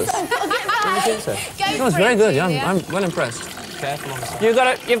costume. marvellous. I've got to get back. Go That was for very it, good. Julia. I'm well impressed. Careful on the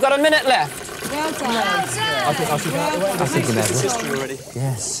side. You've got a minute left. well done. Well done. I think you It's history already.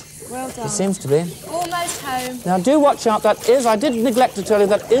 Yes, Well done. it seems to be. Almost home. Now, do watch out. I did neglect to tell you,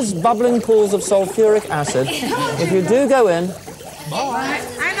 that is bubbling pools of sulfuric acid. If you do go in,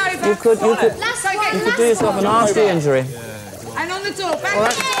 And over. you could Last one, do yourself a nasty injury. And on the door. Back. All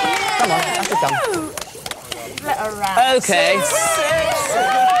right. Come on, have to come. Let her round. Okay.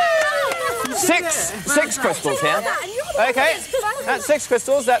 Six crystals here. Okay, that's 6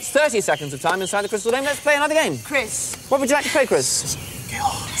 crystals. That's 30 seconds of time inside the crystal dome. Let's play another game. Chris. What would you like to play, Chris?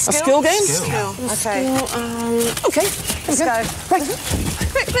 A skill game? Skill. Okay. Okay. Let's go. Right.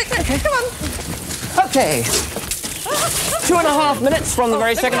 Quick. Come on. Okay. 2.5 minutes from the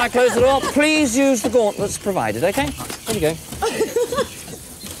very second I close the door. Please use the gauntlets provided, okay? There we go.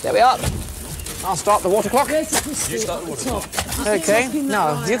 There we are. I'll start the water clock. You start the water clock. Okay.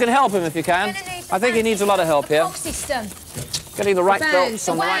 Now, you can help him if you can. I think he needs a lot of help here. Box system. Getting the right bands, belts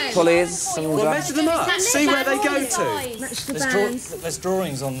and the right bands. pulleys. And, Well, measure them up. See where they go to. Match the bands. There's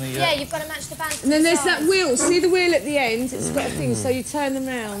drawings on the... Yeah, you've got to match the bands. to And then the there's that sides. wheel. See the wheel at the end? It's got a thing, so you turn them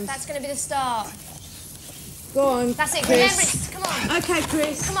round. That's going to be the start. Go on. That's it. Chris. Remember, come on. Okay,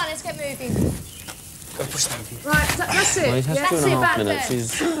 Chris. Come on, let's get moving. Right, that's it. well, he has Yeah. 2.5 back minutes.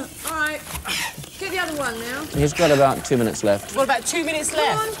 there. All right. Get the other one now. He's got about 2 minutes left. What about 2 minutes Come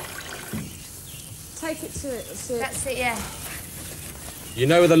left? on. Take it to it. That's it. That's it, yeah. You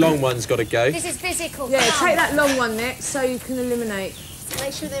know where the long one's got to go. This is physical. Yeah, come take on. that long one next so you can eliminate.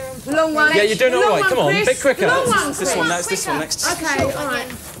 Make sure they're on. The long one. Yeah, you're doing The all long right. one, Come on, Chris. bit quicker. The long one, This Chris. one, that's this one next. Okay, all right.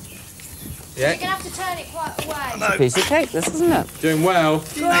 Yeah, You're going to have to turn it quite away. It's a piece of cake, this, isn't it? doing well.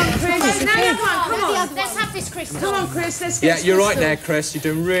 Go on, Chris. No, come on. Let's have this crystal. Come on, Chris. Let's get Yeah, this you're right crystal. there, Chris. You're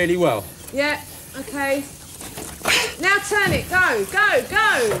doing really well. Yeah, okay. Now turn it. Go.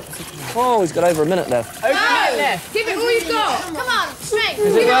 Oh, he's got over a minute left. Go. Give it all you've got. Come on, strength.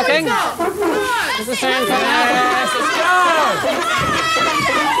 Is it working? Come on. Is the sand coming out? Yes, let's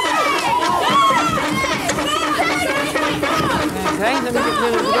go! Okay, let me get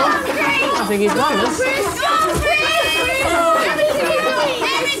the go. I think he's done this.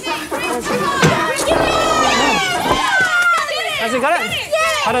 Has he got it?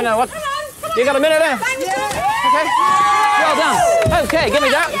 I don't know what. You got a minute left. Okay. Well done. Okay, give me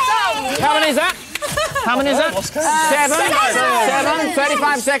that. How many is that? How many is that? 7.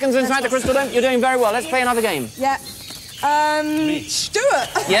 35 seconds inside the crystal dome. You're doing very well. Let's play another game. Yeah. Stuart.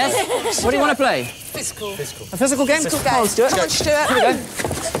 Yes? What do you want to play? Physical. A physical game? Come on, Stuart. Come on, Stuart. Here we go.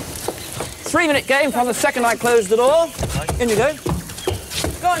 3-minute game from the second I close the door. In you go.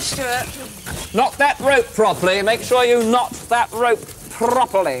 Go on, Stuart. Knot that rope properly. Make sure you knot that rope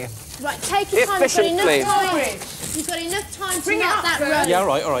properly. Right, take your time. Efficiently. You've got enough time to Bring it knot up, that Fred. rope. Yeah, all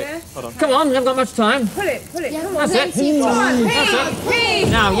right. Come on, we haven't got much time. Pull it. Come on, That's it. plenty of time. Pete.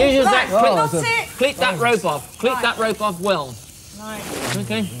 Now, you use that. Knot it. Cleat that rope off. Cleat that rope off well. Right.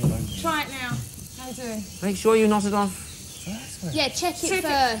 Okay. Try it now. How you doing? Make sure you knot it off. Yeah, check it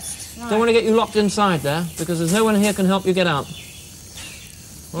first. Don't want to get you locked inside there, because there's no one here can help you get out.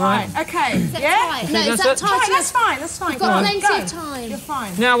 All right. Okay. Is that Yeah? tight? No, Okay, is that's that it. Right, tight? that's fine. That's fine. You've got plenty Go. of time. You're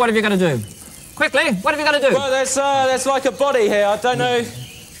fine. Now, what have you got to do? Quickly, what have you got to do? Well, there's like a body here. I don't know.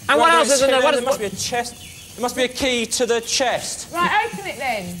 And what else is in there? What There is must be a chest. There must be a key to the chest. Right, open it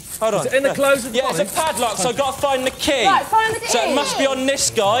then. Hold on. in the clothes of the Yeah, it's a padlock, so I've got to find the key. Right, find the key. So it must be on this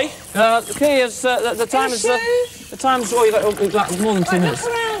guy. The key is the time is the time's. Oh, you got more than 2 Right, minutes.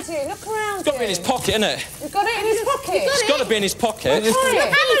 look around you. Look around It's got to be in his pocket, isn't it? You've got it in his pocket. It's got to be in his pocket. Find it.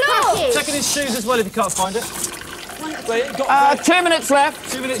 Have a look. Check in his shoes as well if you can't find it. Wait, got 2 minutes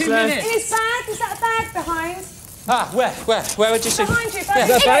left. 2 minutes 2 left. minutes. In his bag, is that a bag behind? Ah, where would you see? Behind you, It's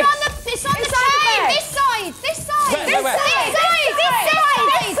behind on you. bag? It's on the Inside the chain. bag. This side. This side. Where, This where? side. This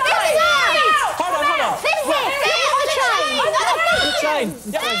side. Hold on. This is the chain.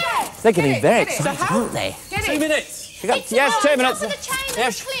 Chain. They're getting very excited, aren't they? 2 minutes. You got, yes, 2 minutes.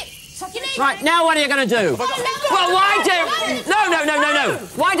 Yes. Right, now what are you going to do? Well, why don't... No.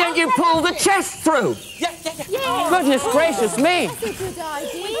 Why don't you pull the chest through? Yeah. Goodness gracious me. That's a good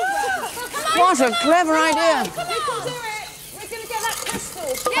idea. What a clever idea. We can do it. We're going to get that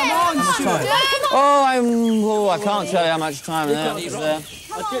crystal. Come on. Oh, I can't tell you how much time there is there.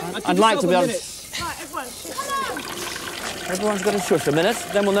 I'd like to be able to... Right, everyone, come on. Everyone's got to shush a minute,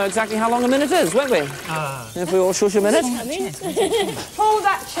 then we'll know exactly how long a minute is, won't we? If we all shush a minute. Pull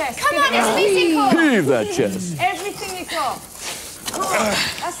that chest. Come on, it's physical. Heave that chest. Everything you've got. Come on.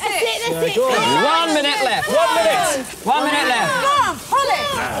 That's it. That's it. 1 minute left. 1 minute. 1 minute left. Come on, pull it.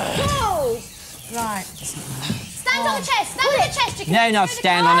 Go. Right. Stand on the chest. Stand on the chest. You can No, not do the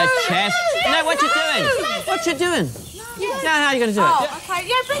stand go. on the chest. No, what you doing? What you doing? Now, how are you going to do it? Oh, okay.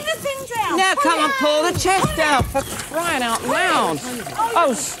 Yeah, bring the thing down. Now, come on, pull the chest out, for crying out loud.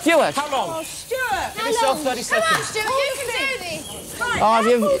 Oh, Stuart. How long? Oh, Stuart. Give yourself 30 Come on, seconds. Stuart. You can do this.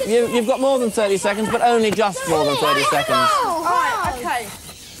 Oh, you've got more than 30 seconds, but only just more than 30 seconds. All right, okay.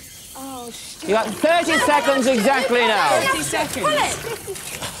 You got 30 seconds exactly now. 30 seconds. Pull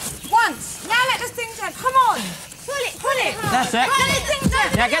it. Once. Now let the thing down. Come on. Pull it. Pull it. That's it. Pull the thing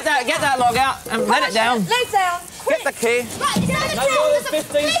down. Now get that log out and let it down. Lay it down. Get the key. Right, it's on the No chain. more than There's a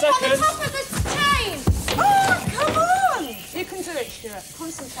 15 clip on the seconds. top of the chain. Oh, come on. You can do it, Stuart.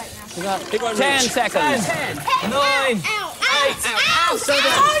 Concentrate now. 10 seconds. 9, Out. 7,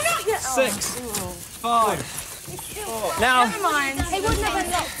 Oh, not yet. 6, 5. Now, Never mind. He wouldn't have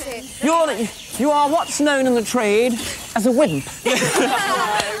unlocked it. you are what's known in the trade as a wimp.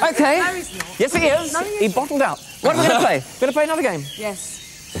 Okay. No, he's not. Yes, he is. He bottled out. What are we going to play? Going to play another game? Yes.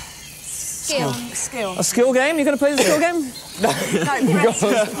 Skill. Skill. A skill game? You're going to play the skill game? No,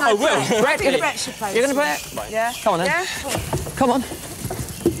 Brett. No, Brett, Brett should play. you're going to play it? Yeah. Come on then. Yeah. Come on.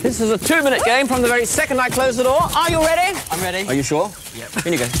 This is a 2-minute game from the very second I close the door. Are you ready? I'm ready. Are you sure? Yep.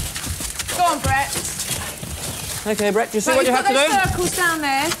 In you go. Go on, Brett. Okay, Brett, you see Right, what you you've have to got do? those circles down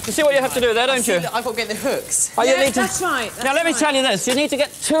there. You see what you have to do there, don't you? I've got to get the hooks. Oh, you Yeah, need to... that's right. Now, let me tell you this. You need to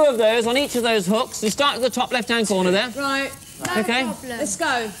get 2 of those on each of those hooks. You start at the top left-hand corner there. Right. Okay? Let's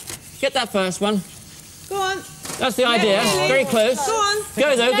go. Get that first one. Go on. That's the idea. really. Very close. Go on.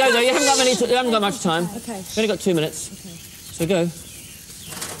 Go, though, go, though. You haven't got much time. Okay. You've only got 2 minutes. Okay.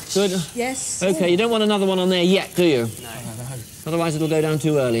 So go. Good. Yes. Okay, you don't want another one on there yet, do you? No. Otherwise, it'll go down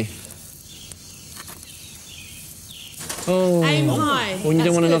too early. Oh. Aim high. Well, you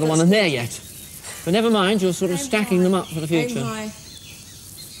don't want another one on there yet. But never mind, you're sort of stacking them up for the Aim future. high.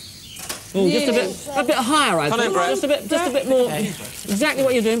 Oh, just a bit higher, I think. Just a bit more. Exactly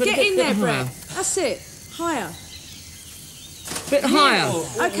what you're doing, but Get a bit, in bit there, higher. Brett. That's it. Higher. Bit higher.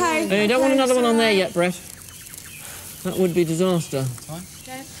 Okay. No, you don't want another one on there yet, Brett. That would be disaster.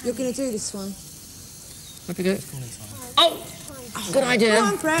 You're going to do this one. Happy go. Oh! Good idea. Go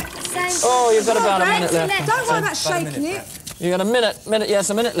on, Brett. Oh, you've got about a Brett. minute left. Don't worry about shaking it. You've got a minute, yes,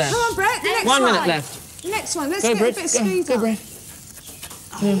 a minute left. Come on, Brett. The next 1 one. minute left. The next one. Let's Go, get Brett. a bit of speed Go, up. Brett.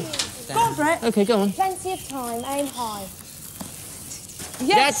 Go on, Brett. Okay, go on. Plenty of time. Aim high.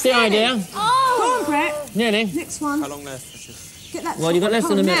 Yes, That's the idea. Oh! Go on, Brett. Nearly. Next one. How long left? Get that Well, you've got less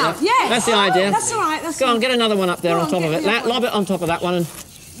Come than a on, minute now. left. Yes. That's the idea. That's all right. That's Go all on, right. get another one up there Go on on, top of get it. the other Lob it on top of that one. And,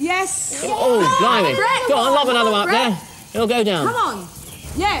 Yes. oh, blimey. Brett, Go on, lob another one up Brett. there. It'll go down. Come on.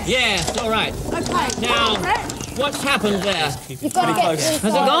 Yes. Yes, all right. Okay. Now- Come on, Brett. What's happened there? You've got to get Has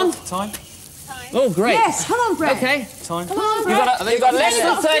it gone? Time? Oh, great. Yes. Come on, Brett. Okay. Time? Come on, Brett. You've got less You've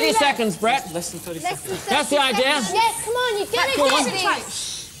than got 30 3 left. seconds, Brett. Less than 30 Less seconds. than 30 That's the idea. seconds. Yes, come on, you're going to get Concentrate.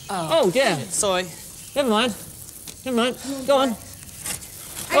 this. Oh, dear. Sorry. Never mind. Never mind. Go on.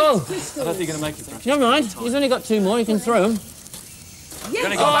 Oh, I don't think you're going to make it, Brett. never mind. He's only got 2 more. You can throw them. You're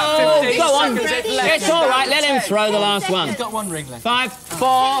going to Oh, go back 15 go on. seconds. It's all right. Let him throw the last one. You've got 1 ring left. 5,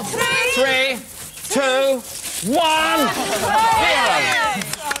 4, 3, 2, 1.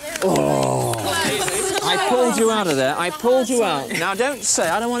 0. I pulled you out of there. I pulled you out. Now, don't say,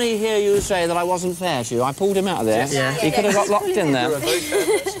 I don't want to hear you say that I wasn't fair to you. I pulled him out of there. Yeah. He could have got locked in there.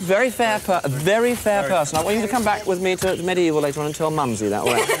 Very fair person. I want you to come back with me to Medieval later on and tell Mumsy that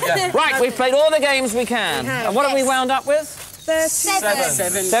way. Right, we've played all the games we can. And what have we wound up with?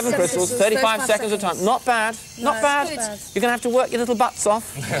 7 crystals, 35 seconds of time. Not bad. Not bad. You're going to have to work your little butts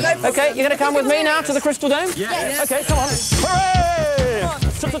off. Okay, you're going to come with me now to the Crystal Dome? Yes. Okay, come on. Hooray!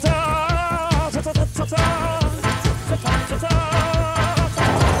 Ta-ta-ta! Ta-ta-ta-ta-ta!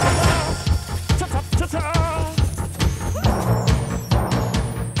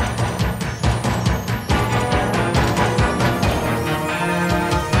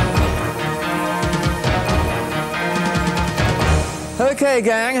 Okay,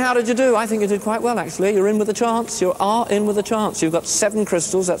 gang, how did you do? I think you did quite well, actually. You're in with a chance. You are in with a chance. You've got 7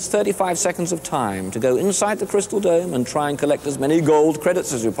 crystals. That's 35 seconds of time to go inside the crystal dome and try and collect as many gold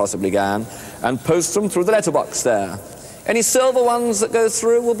credits as you possibly can and post them through the letterbox there. Any silver ones that go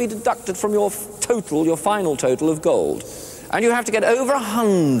through will be deducted from your total, your final total of gold. And you have to get over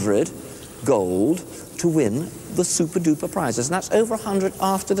 100 gold to win the super-duper prizes. And that's over 100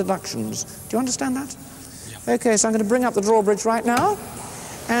 after deductions. Do you understand that? Okay, so I'm going to bring up the drawbridge right now,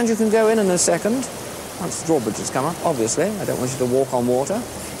 and you can go in a second, once the drawbridge has come up, obviously. I don't want you to walk on water.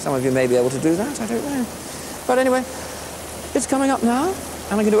 Some of you may be able to do that, I don't know. But anyway, it's coming up now,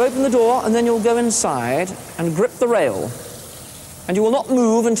 and I'm going to open the door, and then you'll go inside and grip the rail. And you will not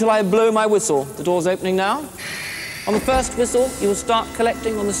move until I blow my whistle. The door's opening now. On the first whistle, you will start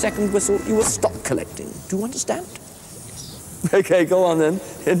collecting. On the second whistle, you will stop collecting. Do you understand? Okay, go on then.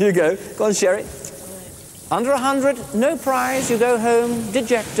 Here you go. Go on, Sherry. Under 100, no prize, you go home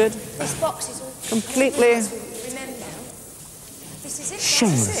dejected. This box is all completely remember now. This is it.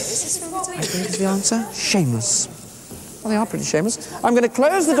 shameless. This is what we I think is the answer. Shameless. Well, they are pretty shameless. I'm going to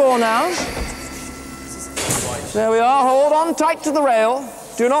close the door now. There we are. Hold on tight to the rail.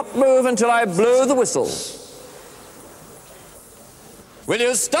 Do not move until I blow the whistle. Will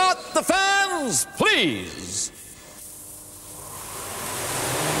you start the fans, please?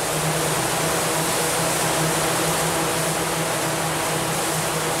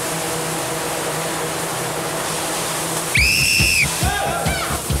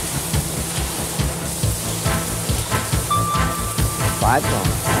 Five gone.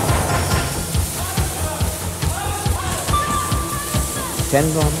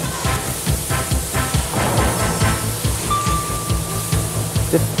 10 gone.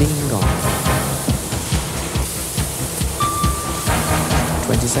 15 gone.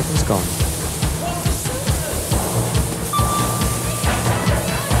 20 seconds gone.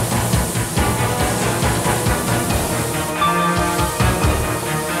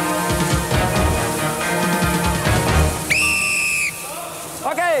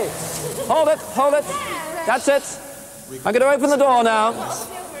 Okay, hold it, hold it. That's it. I'm going to open the door now.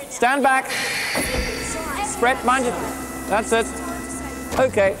 Stand back. Brett, mind you. That's it.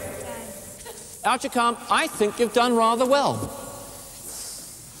 Okay. Out you come. I think you've done rather well.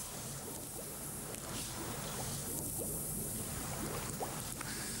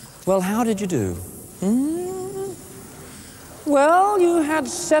 Well, how did you do? Well, you had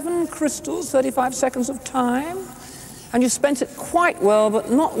 7 crystals, 35 seconds of time. And you spent it quite well, but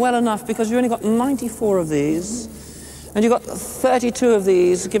not well enough, because you only got 94 of these. And you got 32 of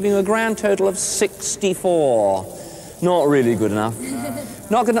these, giving you a grand total of 64. Not really good enough.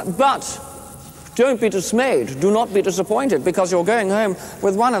 Not good enough, but don't be dismayed. Do not be disappointed, because you're going home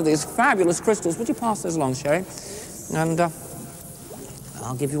with one of these fabulous crystals. Would you pass those along, Sherry? And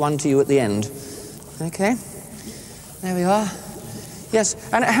I'll give you one to you at the end. Okay. There we are. Yes,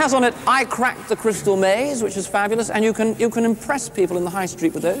 and it has on it, I cracked the crystal maze, which is fabulous, and you can impress people in the high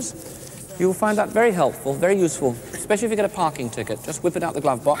street with those. You'll find that very helpful, very useful, especially if you get a parking ticket. Just whip it out the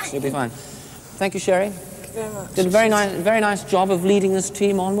glove box, you'll be fine. Thank you, Sherry. Thank you very much. Did a very nice job of leading this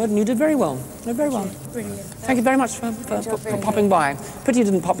team onward, and you did very well. Did very well. Brilliant. Thank you very much for popping by. Pity you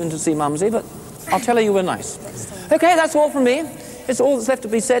didn't pop in to see Mumsy, but I'll tell her you were nice. Okay, that's all from me. It's all that's left to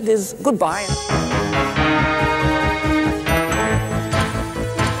be said is goodbye.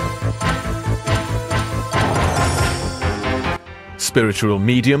 Spiritual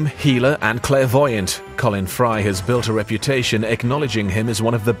medium, healer and clairvoyant, Colin Fry has built a reputation acknowledging him as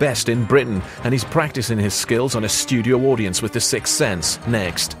one of the best in Britain, and he's practicing his skills on a studio audience with The Sixth Sense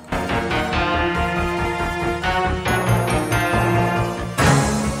next.